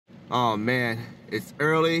Oh man, it's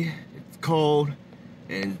early, it's cold,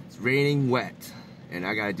 and it's raining wet, and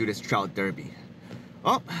I gotta do this trout derby.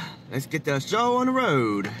 Oh, let's get the show on the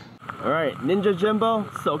road. Alright, Ninja Jimbo,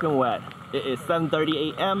 soaking wet. It is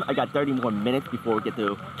 7:30 a.m. I got 30 more minutes before we get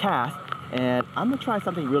to cast, and I'm gonna try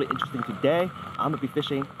something really interesting today. I'm gonna be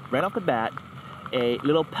fishing right off the bat a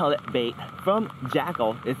little pellet bait from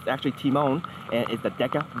Jackal. It's actually Timon, and it's the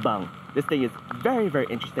Deka Bung. This thing is very, very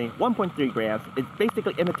interesting. 1.3 grams. It's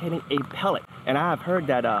basically imitating a pellet. And I have heard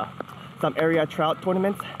that some area trout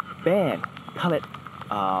tournaments ban pellet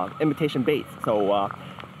imitation baits. So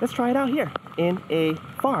let's try it out here in a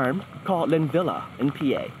farm called Linvilla in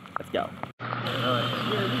PA. Let's go.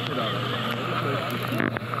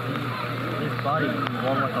 His buddy, the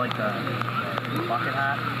one with like the bucket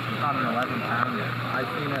hat, caught an 11 pounder. I've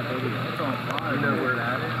seen that baby. It's on fire. You know where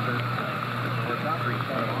that is? It's not pretty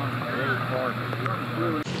far on. Very far.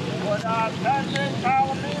 When that's in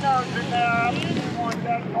Palominos in there, I didn't want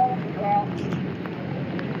that cold trout.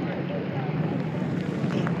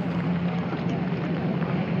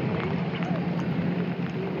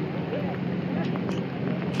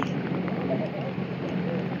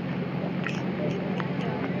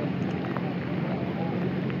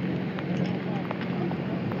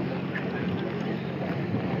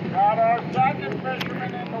 Got our second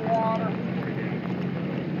fisherman in the water.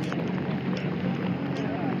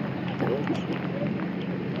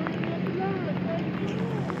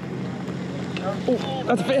 Oh,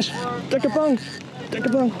 that's a fish! Deka Bung! Deka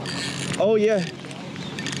Bung! Oh yeah!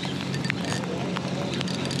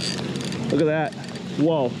 Look at that!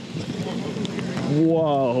 Whoa!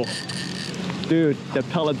 Whoa! Dude, the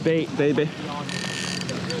pellet bait, baby!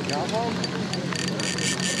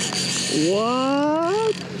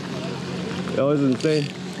 What? That was insane.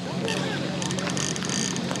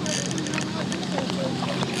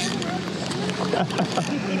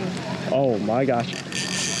 Oh my gosh.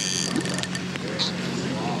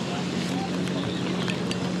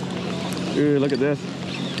 Dude, look at this.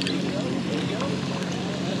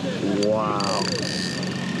 Wow.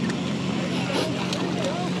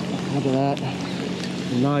 Look at that.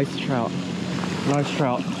 Nice trout. Nice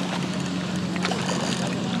trout.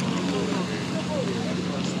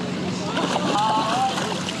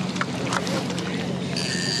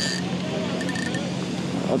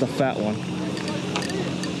 Oh, the fat one.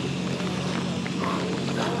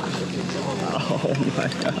 Oh my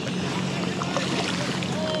god.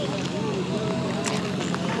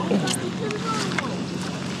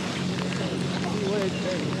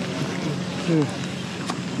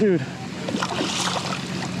 Dude.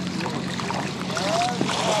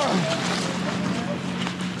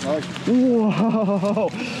 Whoa.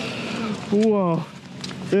 Whoa.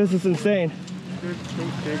 This is insane.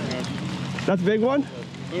 That's a big one?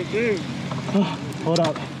 Oh, hold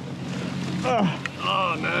up.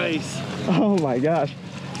 Oh, nice. Oh my gosh.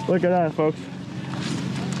 Look at that, folks.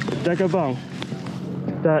 Deka Bung.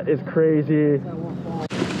 That is crazy.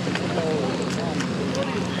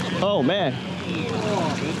 Oh man.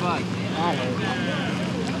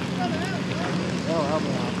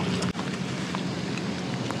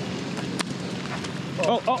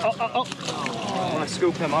 Oh. I want to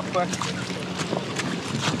scoop him up quick.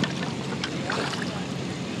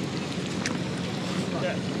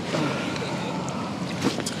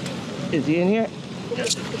 Is he in here?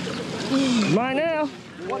 Mine now.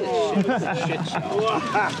 Shit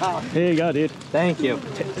show. Here you go, dude. Thank you.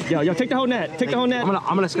 Yo, take the whole net. Take the whole net.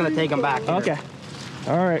 I'm just gonna take him back here. Okay.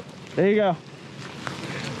 All right. There you go.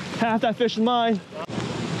 Half that fish is mine.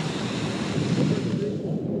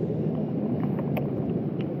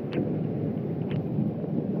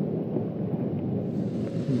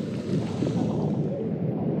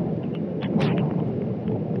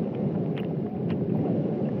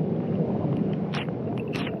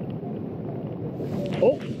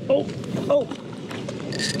 Oh.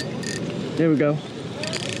 There we go.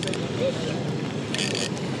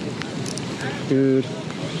 Dude.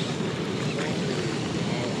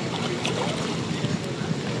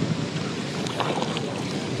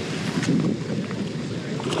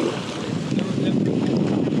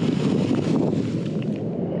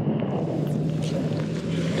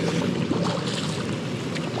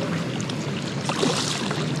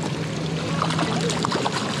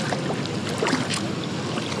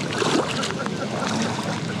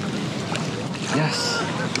 Yes.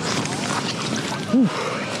 Whew.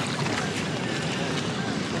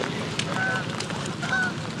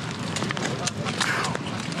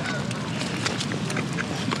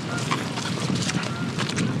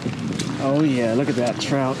 Oh yeah, look at that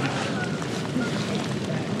trout.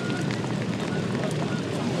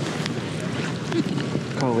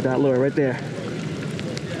 Call Oh, that lure right there.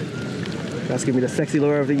 That's gonna be the sexy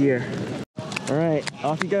lure of the year. All right,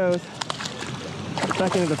 off he goes.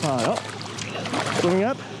 Back into the pond. Oh, swimming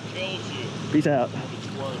up. Peace out.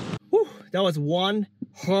 Whew, that was one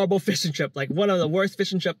horrible fishing trip. Like one of the worst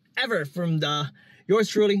fishing trip ever from yours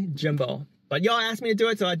truly, Jimbo. But y'all asked me to do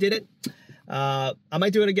it, so I did it. I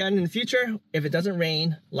might do it again in the future if it doesn't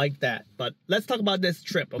rain like that. But let's talk about this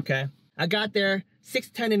trip, okay? I got there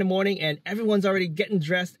 6:10 in the morning and everyone's already getting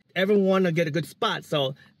dressed. Everyone will get a good spot.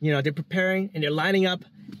 So, you know, they're preparing and they're lining up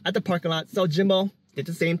at the parking lot. So Jimbo did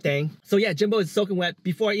the same thing. So yeah, Jimbo is soaking wet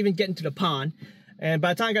before I even get into the pond. And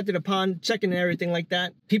by the time I got to the pond, checking and everything like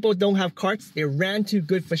that, people don't have carts. They ran to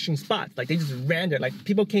good fishing spots. Like they just ran there. Like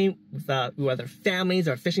people came with their families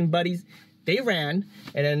or fishing buddies. They ran,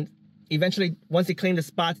 and then eventually, once they claimed the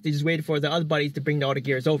spots, they just waited for the other buddies to bring all the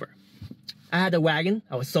gears over. I had a wagon.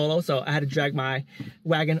 I was solo, so I had to drag my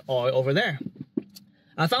wagon all over there.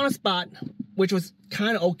 I found a spot which was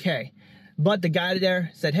kind of okay, but the guy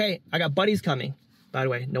there said, "Hey, I got buddies coming." By the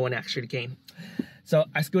way, no one actually came. So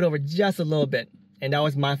I scooted over just a little bit. And that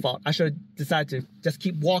was my fault. I should have decided to just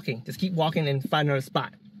keep walking and find another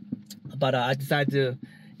spot. But I decided to,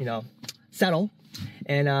 you know, settle.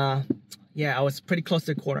 And yeah, I was pretty close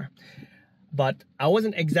to the corner. But I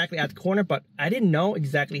wasn't exactly at the corner, but I didn't know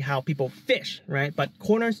exactly how people fish, right? But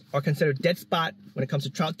corners are considered dead spot when it comes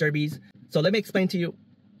to trout derbies. So let me explain to you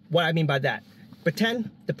what I mean by that.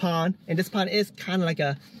 Pretend the pond, and this pond is kind of like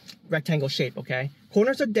a rectangle shape, okay?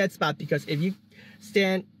 Corners are dead spot because if you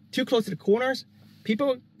stand too close to the corners,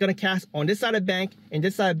 people are gonna cast on this side of the bank and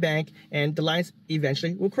this side of the bank, and the lines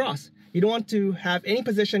eventually will cross. You don't want to have any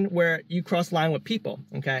position where you cross line with people,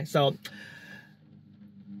 okay? So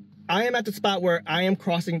I am at the spot where I am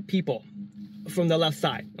crossing people from the left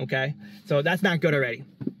side, okay? So that's not good already.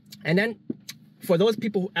 And then for those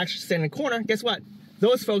people who actually stand in the corner, guess what?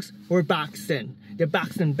 Those folks were boxed in. They're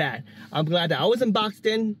boxed in bad. I'm glad that I wasn't boxed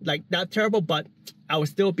in, like not terrible, but I was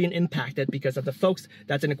still being impacted because of the folks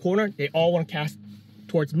that's in the corner. They all want to cast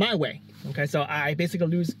towards my way, okay? So I basically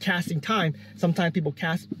lose casting time. Sometimes people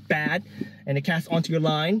cast bad and they cast onto your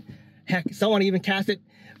line. Heck, someone even cast it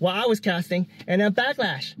while I was casting, and then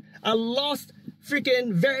backlash. I lost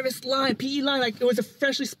freaking Varivas line, PE line, like it was a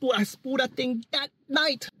freshly spooled. I spooled that thing that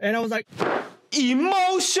night, and I was like,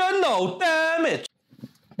 emotional damage.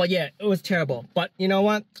 But yeah, it was terrible. But you know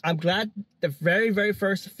what? I'm glad the very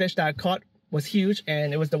first fish that I caught was huge,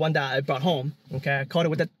 and it was the one that I brought home, okay? I caught it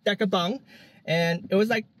with a Deka Bung. And it was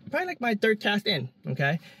like probably like my third cast in,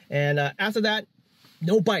 okay? And after that,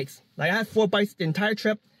 no bites. Like I had 4 bites the entire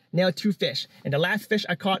trip, nailed 2 fish. And the last fish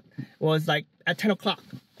I caught was like at 10 o'clock.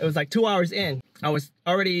 It was like 2 hours in. I was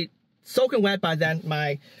already soaking wet by then.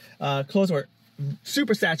 My clothes were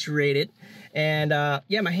super saturated. And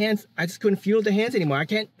yeah, my hands, I just couldn't feel the hands anymore. I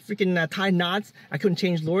can't freaking tie knots. I couldn't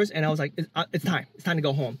change lures. And I was like, it's time. It's time to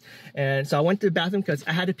go home. And so I went to the bathroom because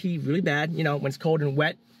I had to pee really bad, you know, when it's cold and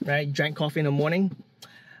wet. Right, drank coffee in the morning.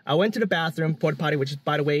 I went to the bathroom, porta potty, which is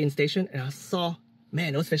by the way in station, and I saw,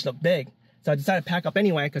 man, those fish look big. So I decided to pack up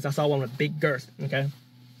anyway because I saw one with a big girth, okay?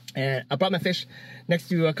 And I brought my fish next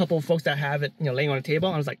to a couple of folks that have it, you know, laying on the table.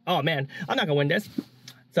 And I was like, oh man, I'm not gonna win this.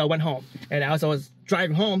 So I went home, and as I was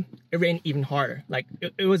driving home, it rained even harder. Like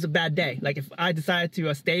it was a bad day. Like if I decided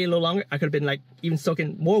to stay a little longer, I could have been like even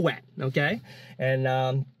soaking more wet, okay?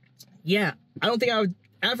 And yeah, I don't think I would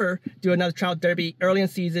ever do another trout derby early in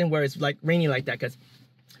season where it's like rainy like that, because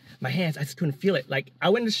my hands, I just couldn't feel it. Like I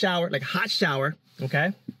went in the shower, like a hot shower,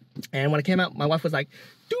 okay? And when I came out, my wife was like,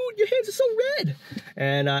 dude, your hands are so red.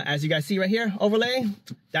 And as you guys see right here, overlay,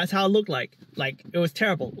 that's how it looked like. Like it was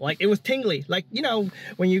terrible. Like it was tingly. Like, you know,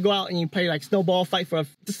 when you go out and you play like snowball fight for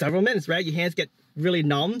just several minutes, right? Your hands get really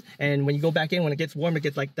numb. And when you go back in, when it gets warm, it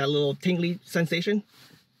gets like that little tingly sensation.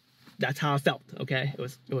 That's how I felt, okay? It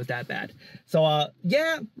was that bad. So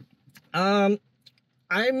yeah, I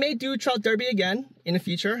may do trout derby again in the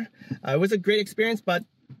future. It was a great experience, but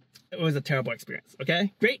it was a terrible experience,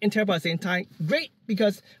 okay? Great and terrible at the same time. Great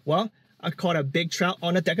because, well, I caught a big trout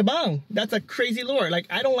on a Deka Bung. That's a crazy lure. Like,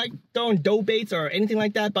 I don't like throwing dough baits or anything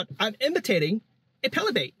like that, but I'm imitating a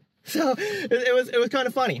pellet bait. So it was kind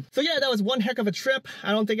of funny. So yeah, that was one heck of a trip.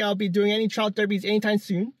 I don't think I'll be doing any trout derbies anytime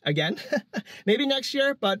soon again. Maybe next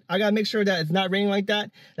year, but I gotta make sure that it's not raining like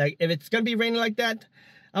that. Like if it's gonna be raining like that,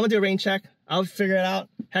 I'm gonna do a rain check. I'll figure it out.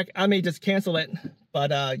 Heck, I may just cancel it.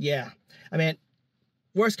 But yeah, I mean,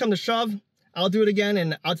 worst come to shove, I'll do it again,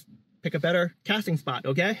 and I'll pick a better casting spot,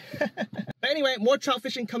 okay? But anyway, more trout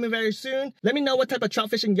fishing coming very soon. Let me know what type of trout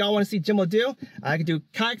fishing y'all want to see Jimbo do. I could do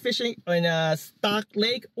kayak fishing in a stock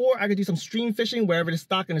lake, or I could do some stream fishing wherever the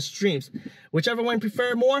stock and the streams. Whichever one you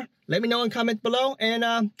prefer more, let me know in the comment below.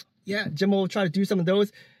 And yeah, Jimbo will try to do some of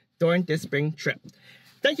those during this spring trip.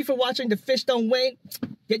 Thank you for watching The Fish Don't Wait.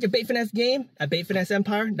 Get your bait finesse game at Bait Finesse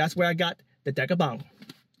Empire. That's where I got the Deka Bung.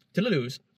 Toodaloo.